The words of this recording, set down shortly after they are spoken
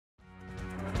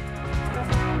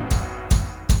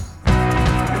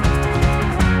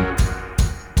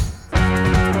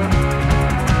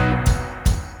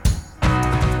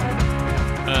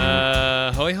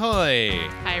Ahoy hoy!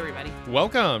 Hi, everybody.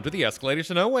 Welcome to the Escalators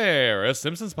to Nowhere, a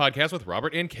Simpsons podcast with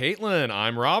Robert and Caitlin.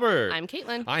 I'm Robert. I'm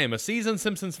Caitlin. I am a seasoned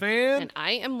Simpsons fan. And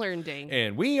I am learning.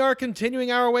 And we are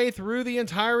continuing our way through the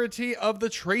entirety of the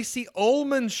Tracy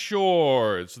Ullman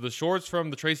shorts. The shorts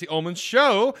from the Tracy Ullman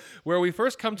show, where we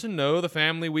first come to know the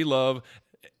family we love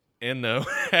and know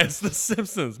as the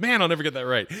Simpsons. Man, I'll never get that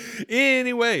right.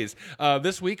 Anyways,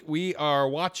 this week we are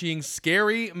watching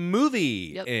Scary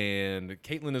Movie. Yep. And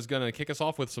Caitlin is going to kick us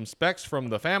off with some specs from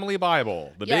the Family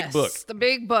Bible, the Yes, big book. the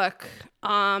big book.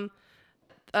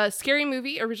 Scary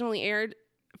Movie originally aired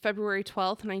February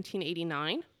 12th,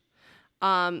 1989.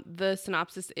 The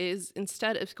synopsis is,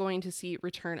 instead of going to see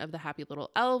Return of the Happy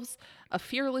Little Elves, a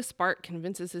fearless Bart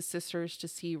convinces his sisters to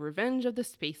see Revenge of the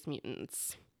Space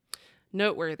Mutants.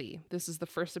 Noteworthy, this is the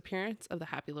first appearance of the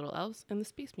Happy Little Elves and the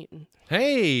Space Mutant.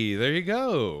 Hey, there you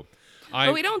go.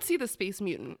 But we don't see the Space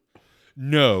Mutant.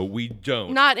 No, we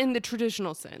don't. Not in the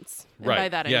traditional sense. And Right. by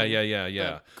that I mean Yeah.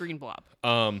 the green blob.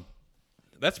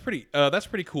 That's pretty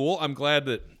cool. I'm glad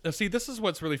that see, this is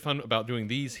what's really fun about doing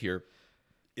these here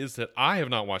is that I have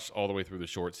not watched all the way through the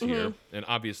shorts here, and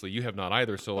obviously you have not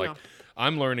either. So No.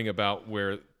 I'm learning about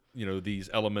where, these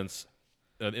elements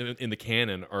in the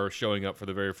canon are showing up for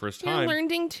the very first time. You're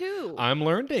learning too. I'm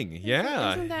learning.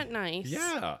 Yeah. Isn't that nice?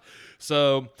 Yeah.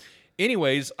 So,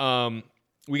 anyways,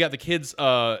 we got the kids,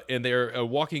 and they're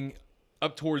walking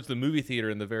up towards the movie theater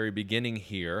in the very beginning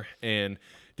here. And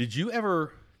did you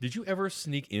ever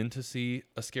sneak in to see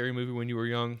a scary movie when you were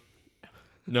young?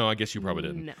 No, I guess you probably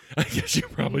didn't. No. I guess you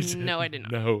probably didn't. No, I did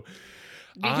not. No.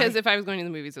 Because if I was going to the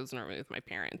movies, it was normally with my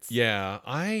parents. Yeah,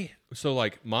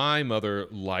 my mother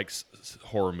likes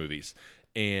horror movies,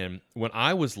 and when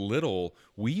I was little,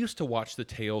 we used to watch the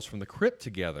Tales from the Crypt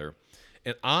together.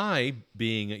 And I,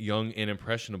 being young and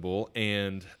impressionable,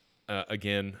 and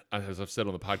again, as I've said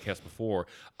on the podcast before,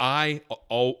 I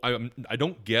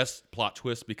don't guess plot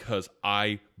twists because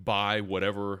I buy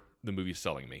whatever the movie's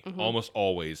selling me. Almost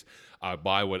always, I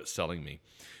buy what it's selling me.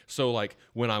 So,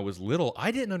 when I was little,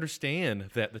 I didn't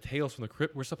understand that the Tales from the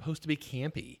Crypt were supposed to be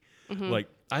campy.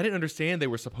 I didn't understand they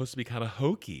were supposed to be kind of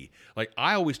hokey.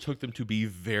 I always took them to be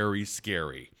very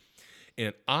scary.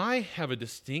 And I have a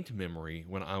distinct memory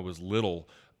when I was little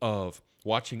of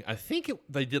watching, I think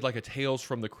they did a Tales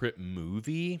from the Crypt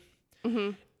movie.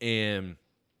 And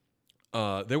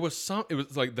there was it was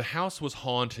the house was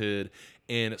haunted,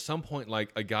 and at some point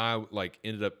a guy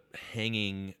ended up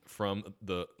hanging from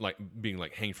the being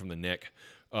hanged from the neck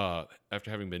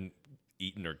after having been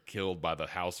eaten or killed by the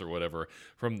house or whatever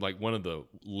from one of the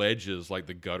ledges,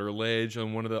 the gutter ledge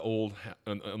on one of the old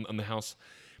on the house.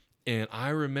 And I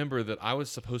remember that I was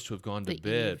supposed to have gone to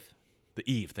bed. The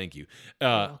Eve, thank you.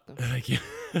 Thank you.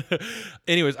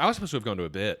 Anyways, I was supposed to have gone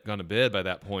to bed by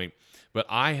that point, but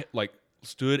I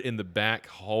stood in the back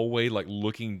hallway,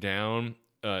 looking down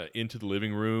into the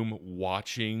living room,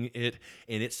 watching it,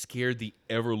 and it scared the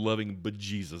ever-loving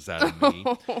bejesus out of me.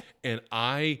 And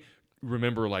I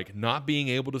remember not being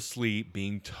able to sleep,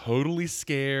 being totally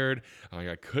scared.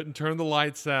 I couldn't turn the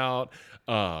lights out.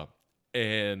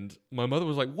 And my mother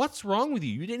was like, "What's wrong with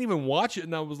you? You didn't even watch it."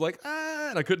 And I was like,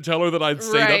 and I couldn't tell her that I'd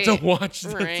stayed up to watch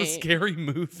the scary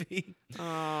movie.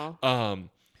 Oh.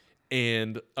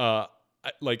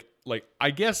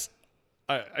 I guess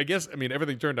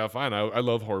everything turned out fine. I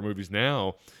love horror movies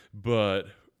now, but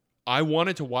I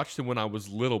wanted to watch them when I was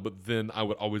little, but then I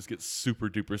would always get super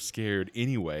duper scared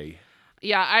anyway.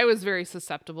 Yeah, I was very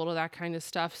susceptible to that kind of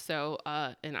stuff. So,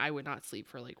 and I would not sleep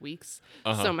for weeks.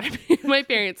 So my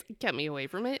parents kept me away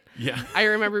from it. Yeah. I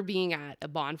remember being at a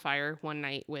bonfire one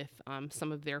night with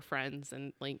some of their friends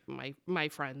and my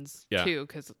friends too,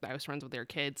 because I was friends with their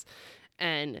kids.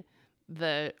 And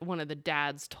one of the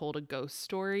dads told a ghost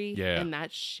story. Yeah. And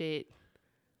that shit,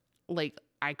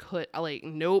 could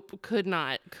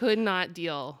not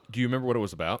deal. Do you remember what it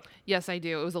was about? Yes, I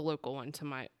do. It was a local one to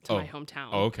my hometown.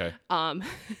 Oh, okay.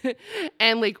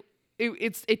 And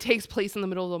it takes place in the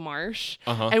middle of the marsh,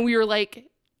 Uh-huh. and we were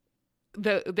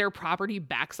their property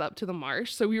backs up to the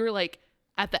marsh, so we were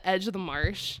at the edge of the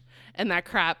marsh, and that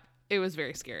crap. It was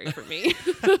very scary for me.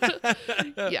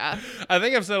 Yeah. I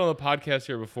think I've said on the podcast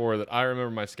here before that I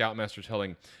remember my scoutmaster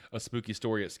telling a spooky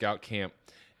story at scout camp.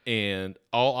 And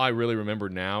all I really remember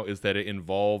now is that it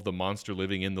involved the monster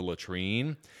living in the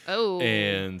latrine. Oh.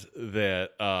 And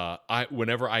that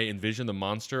whenever I envisioned the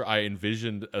monster, I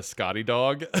envisioned a Scotty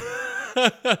dog.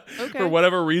 Okay. For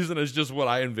whatever reason, it's just what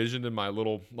I envisioned in my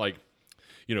little, middle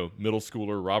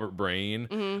schooler Robert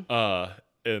brain.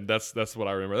 And that's what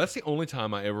I remember. That's the only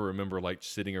time I ever remember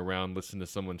sitting around listening to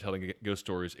someone telling ghost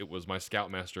stories. It was my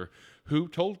scoutmaster who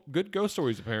told good ghost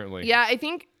stories, apparently. Yeah, I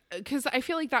think because I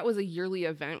feel like that was a yearly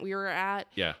event we were at.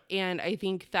 Yeah. And I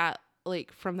think that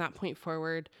like from that point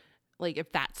forward, like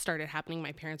if that started happening,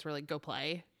 my parents were like, go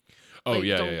play. Oh, like,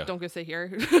 yeah. Don't go sit here.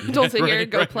 Don't sit here.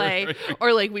 Go right, play. right.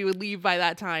 Or like we would leave by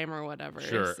that time or whatever.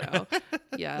 Sure. So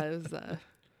yeah, it was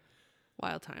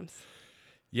wild times.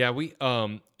 Yeah, we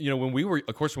when we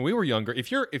were younger,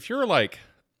 if you're like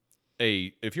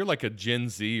a Gen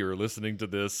Z or listening to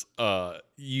this,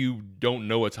 you don't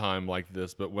know a time like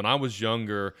this. But when I was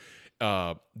younger,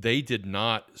 they did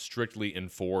not strictly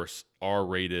enforce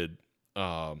R-rated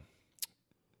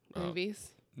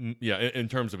Movies. in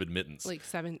terms of admittance. Like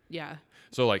 7. Yeah.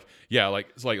 So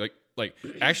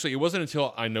actually, it wasn't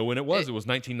until I know when it was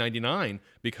 1999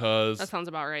 because That sounds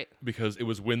about right. Because it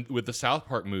was with the South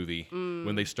Park movie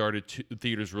when they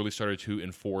theaters really started to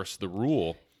enforce the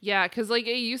rule. Yeah, because like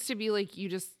it used to be like you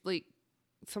just like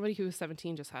somebody who was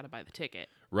 17 just had to buy the ticket,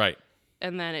 Right.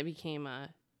 and then it became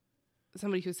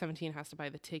somebody who's 17 has to buy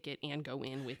the ticket and go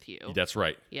in with you. That's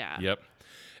right. Yeah. Yep.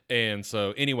 And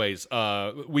so, anyways,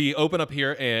 we open up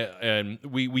here and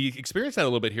we experience that a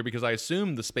little bit here because I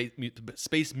assume the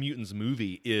Space Mutants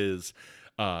movie is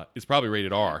probably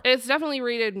rated R. It's definitely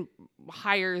rated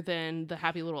higher than the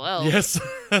Happy Little Elves. Yes.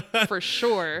 For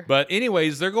sure. But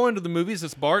anyways, they're going to the movies.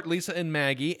 It's Bart, Lisa, and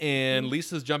Maggie, and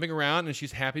Lisa's jumping around, and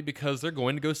she's happy because they're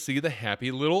going to go see the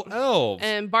Happy Little Elves.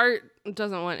 And Bart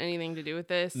doesn't want anything to do with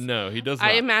this. No, he does not.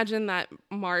 I imagine that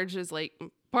Marge is like,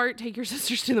 Bart, take your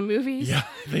sisters to the movies. Yeah,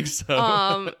 I think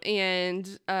so. And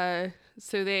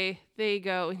so they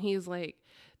go, and he's like,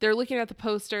 they're looking at the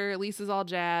poster. Lisa's all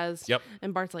jazzed. Yep.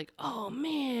 And Bart's like, oh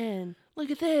man,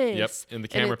 look at this. Yep. And the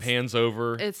camera pans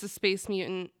over. It's the Space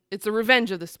Mutant. It's the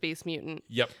Revenge of the Space Mutant.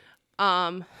 Yep.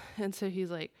 And so he's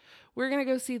like, we're gonna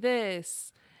go see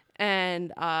this.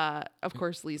 And of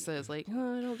course Lisa is like,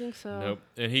 oh, I don't think so. Nope.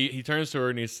 And he turns to her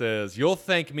and he says, "You'll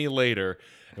thank me later."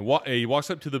 And he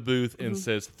walks up to the booth and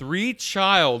says, 3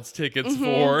 child's tickets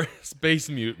for Space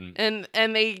Mutant.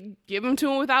 And they give them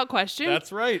to him without question.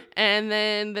 That's right. And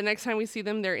then the next time we see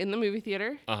them, they're in the movie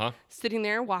theater. Sitting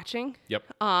there watching. Yep.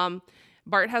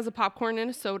 Bart has a popcorn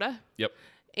and a soda. Yep.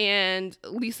 And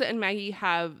Lisa and Maggie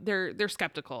they're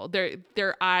skeptical.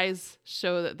 Their eyes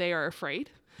show that they are afraid.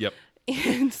 Yep.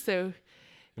 And so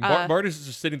And Bart is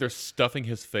just sitting there stuffing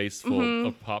his face full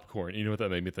of popcorn. You know what that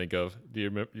made me think of? Do you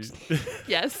remember?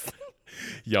 yes.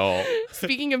 Y'all.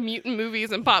 Speaking of mutant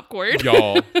movies and popcorn.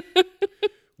 Y'all.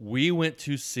 We went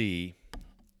to see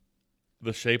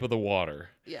The Shape of the Water.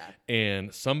 Yeah.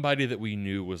 And somebody that we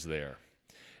knew was there.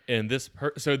 And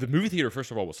so the movie theater,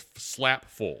 first of all, was slap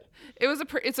full.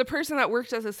 It's a person that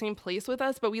worked at the same place with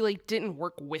us, but we like didn't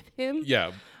work with him.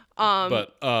 Yeah.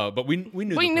 But we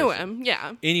knew we knew him.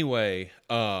 Yeah. Anyway,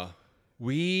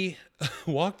 we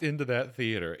walked into that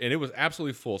theater and it was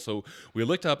absolutely full. So we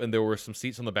looked up and there were some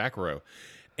seats on the back row.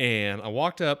 And I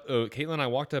walked up, Caitlin and I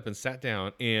walked up and sat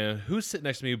down, and who's sitting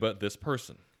next to me but this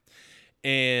person?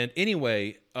 And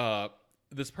anyway,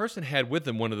 this person had with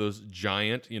them one of those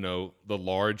giant, the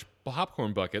large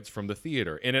popcorn buckets from the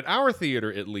theater. And at our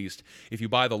theater, at least, if you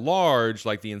buy the large,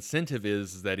 like the incentive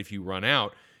is that if you run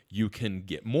out, you can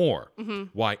get more.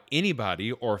 Why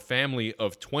anybody or family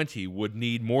of 20 would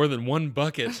need more than one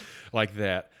bucket like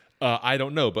that, I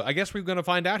don't know. But I guess we're going to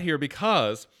find out here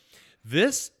because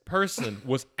this person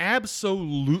was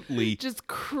absolutely just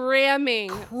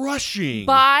crushing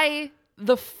by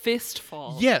the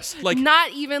fistful. Yes, like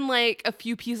not even like a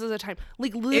few pieces at a time,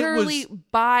 like literally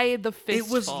by the fistful.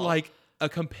 It was like a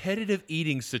competitive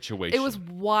eating situation. It was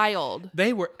wild.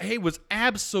 He was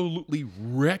absolutely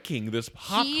wrecking this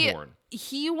popcorn.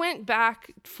 He went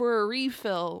back for a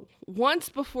refill once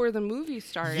before the movie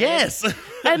started. Yes. And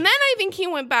then I think he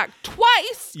went back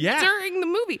twice during the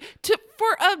movie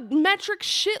for a metric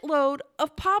shitload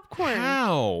of popcorn.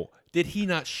 How did he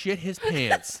not shit his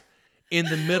pants in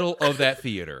the middle of that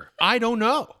theater? I don't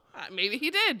know. Maybe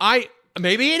he did.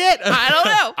 Maybe he did. I don't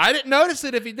know. I didn't notice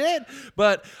it if he did.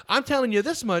 But I'm telling you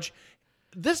this much.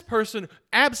 This person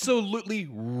absolutely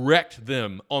wrecked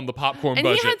them on the popcorn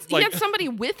budget. He had somebody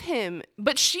with him,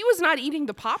 but she was not eating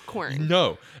the popcorn.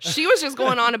 No. She was just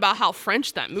going on about how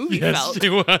French that movie felt. Yes, she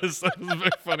was. That was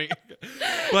very funny.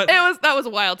 But that was a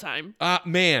wild time.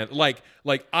 Man, like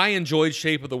I enjoyed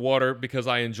Shape of the Water because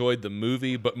I enjoyed the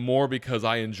movie, but more because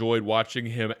I enjoyed watching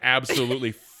him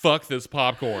absolutely fuck this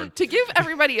popcorn. To give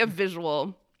everybody a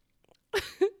visual,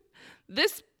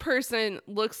 this person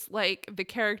looks like the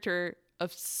character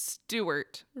of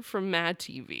Stewart from Mad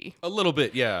TV. A little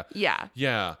bit, yeah. Yeah.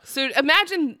 Yeah. So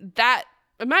imagine that.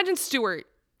 Imagine Stewart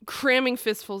cramming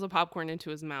fistfuls of popcorn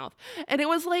into his mouth. And he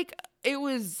was like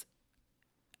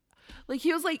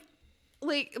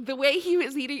like the way he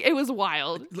was eating, it was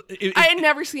wild. It- I had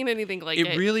never seen anything like it.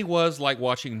 It really was like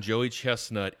watching Joey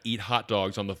Chestnut eat hot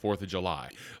dogs on the 4th of July.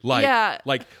 Like, Yeah.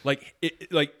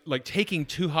 like taking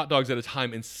 2 hot dogs at a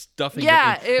time and stuffing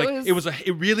Yeah, them.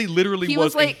 It really literally he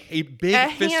was like a big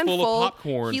fistful handful. of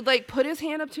popcorn. He'd like put his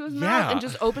hand up to his Yeah. mouth and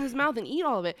just open his mouth and eat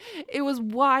all of it. It was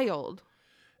wild.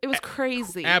 It was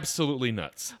crazy. Absolutely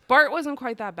nuts. Bart wasn't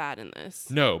quite that bad in this.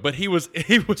 No, but he was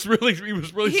really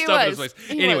He stuffing his was. face.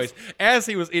 He Anyways, was. as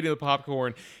he was eating the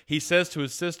popcorn, he says to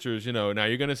his sisters, now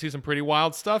you're going to see some pretty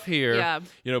wild stuff here.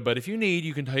 Yeah. But if you need,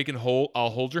 you can take and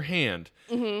I'll hold your hand.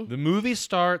 Mm-hmm. The movie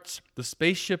starts, the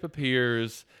spaceship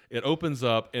appears, it opens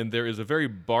up, and there is a very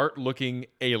Bart-looking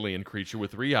alien creature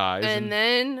with 3 eyes. And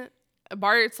then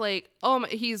Bart's like,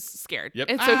 he's scared. Yep.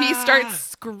 And so he starts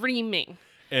screaming.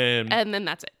 And then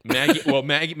that's it.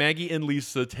 Maggie and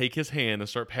Lisa take his hand and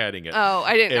start patting it. Oh,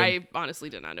 I didn't. And I honestly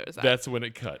did not notice that. That's when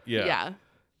it cut. Yeah. Yeah.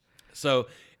 So,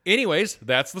 anyways,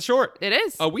 that's the short. It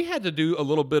is. We had to do a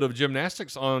little bit of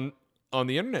gymnastics on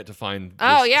the internet to find.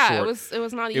 Oh this yeah, short. it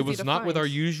was not easy. It was to not find. with our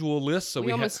usual list, so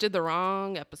we almost did the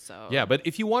wrong episode. Yeah, but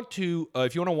if you want to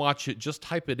watch it, just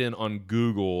type it in on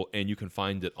Google and you can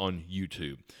find it on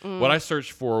YouTube. What I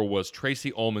searched for was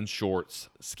Tracy Ullman Shorts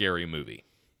Scary Movie.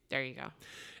 There you go.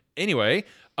 Anyway,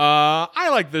 I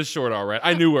like this short all right.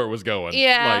 I knew where it was going.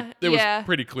 Yeah, it was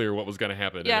pretty clear what was going to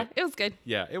happen. Yeah, in it. it was good.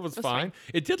 Yeah, it was That's fine.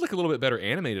 It did look a little bit better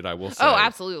animated, I will say. Oh,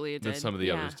 absolutely, it than did. some of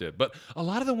the others did. But a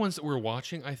lot of the ones that we're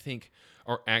watching, I think,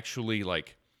 are actually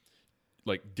like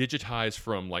digitized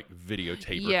from like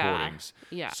videotape recordings.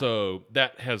 Yeah. So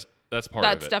that's part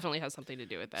of it. That definitely has something to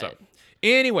do with that. So,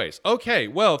 anyways, okay.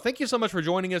 Well, thank you so much for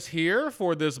joining us here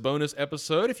for this bonus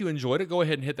episode. If you enjoyed it, go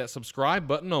ahead and hit that subscribe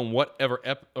button on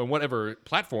whatever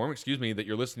platform, that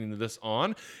you're listening to this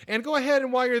on. And go ahead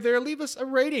and while you're there, leave us a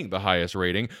rating, the highest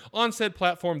rating on said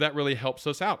platform. That really helps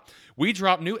us out. We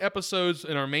drop new episodes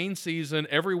in our main season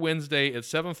every Wednesday at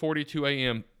 7:42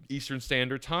 a.m. Eastern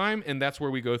Standard Time, and that's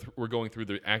where we're going through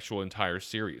the actual entire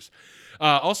series.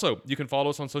 Also, you can follow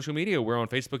us on social media. We're on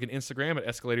Facebook and Instagram at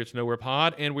Escalator to Nowhere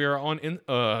Pod, and we are on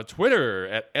Twitter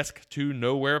at Esc to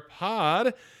Nowhere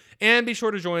Pod. And be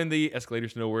sure to join the Escalator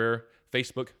to Nowhere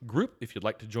Facebook group if you'd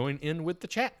like to join in with the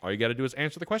chat. All you got to do is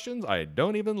answer the questions. I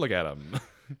don't even look at them.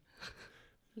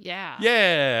 Yeah.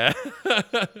 Yeah.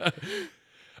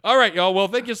 All right, y'all. Well,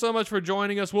 thank you so much for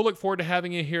joining us. We'll look forward to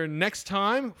having you here next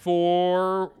time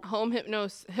for home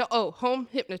hypnotism.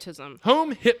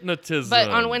 Home hypnotism.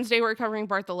 But on Wednesday we're covering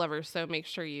Bart the Lover, so make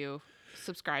sure you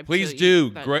subscribe. Please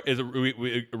do. Great, it's a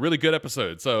really good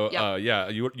episode. So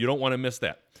you don't want to miss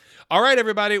that. All right,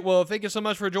 everybody. Well, thank you so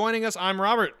much for joining us. I'm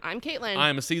Robert. I'm Caitlin.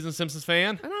 I'm a seasoned Simpsons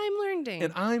fan. And I'm learning.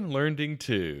 And I'm learning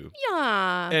too.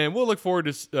 Yeah. And we'll look forward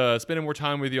to spending more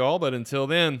time with y'all. But until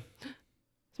then,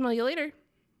 Smell you later.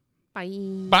 Bye.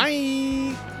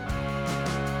 Bye.